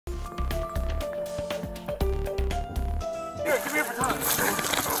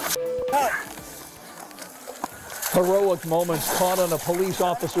Heroic moments caught on a police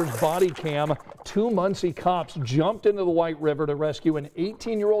officer's body cam. Two Muncie cops jumped into the White River to rescue an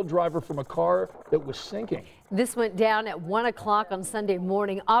 18-year-old driver from a car that was sinking. This went down at 1 o'clock on Sunday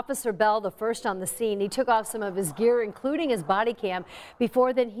morning. Officer Bell, the first on the scene, he took off some of his gear, including his body cam.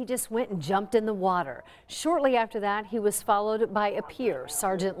 Before then, he just went and jumped in the water. Shortly after that, he was followed by a peer,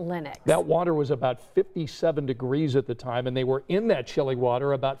 Sergeant Lennox. That water was about 57 degrees at the time, and they were in that chilly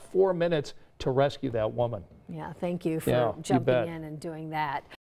water about 4 minutes to rescue that woman. Yeah, thank you for jumping in and doing that.